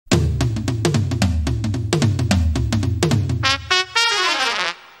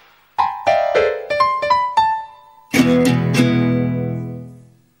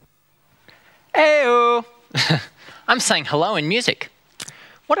I'm saying hello in music.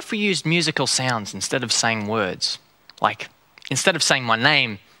 What if we used musical sounds instead of saying words? Like, instead of saying my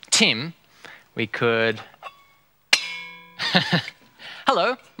name, Tim, we could...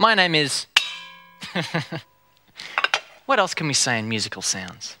 Hello, my name is... What else can we say in musical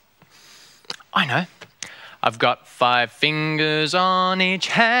sounds? I know. I've got 5 fingers on each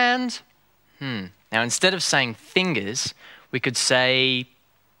hand. Now, instead of saying fingers, we could say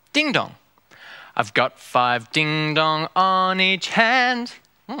ding-dong. I've got 5 ding-dong on each hand.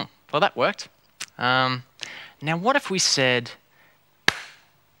 Well, that worked. Now, what if we said,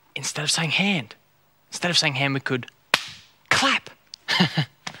 instead of saying hand, we could clap.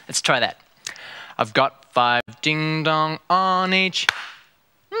 Let's try that. I've got 5 ding-dong on each.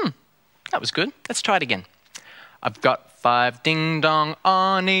 That was good. Let's try it again. I've got 5 ding-dong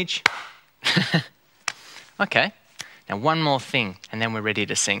on each. Okay. Now, one more thing, and then we're ready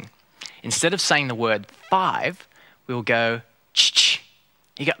to sing. Instead of saying the word 5, we'll go ch-ch.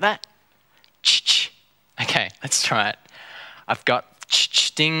 You got that? Ch-ch. Okay, let's try it. I've got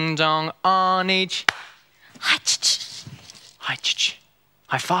ch-ch ding-dong on each. Hi-ch-ch. Hi-ch-ch.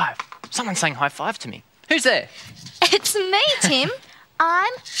 High five. Someone's saying high five to me. Who's there? It's me, Tim.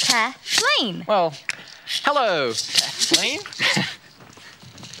 I'm Kathleen. Well, hello, Kathleen.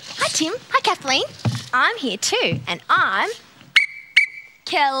 Hi, Tim. Hi, Kathleen. I'm here too, and I'm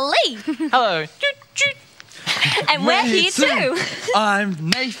Kelly. Hello. And we're here too. I'm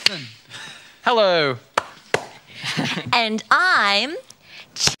Nathan. Hello. And I'm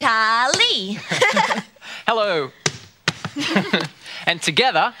Charlie. Hello. And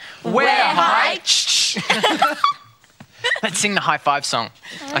together, we're Hi. Let's sing the high five song.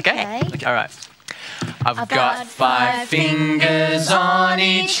 Okay? All right. I've got 5 fingers on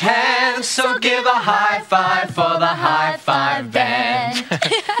each hand, so give a high five for the high five band.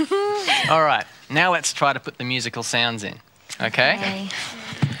 All right. Now let's try to put the musical sounds in. Okay?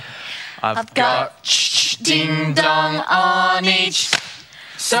 I've got ding dong on each.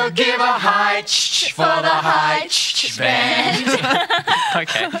 So give a high for the high band.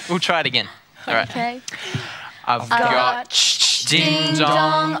 Okay, we'll try it again. All right. Okay. I've got ding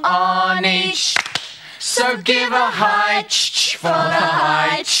dong on each. So give a high for the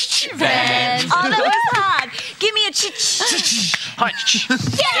high band. Oh, that was hard. Give me a ch-ch. High.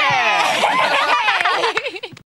 Yeah!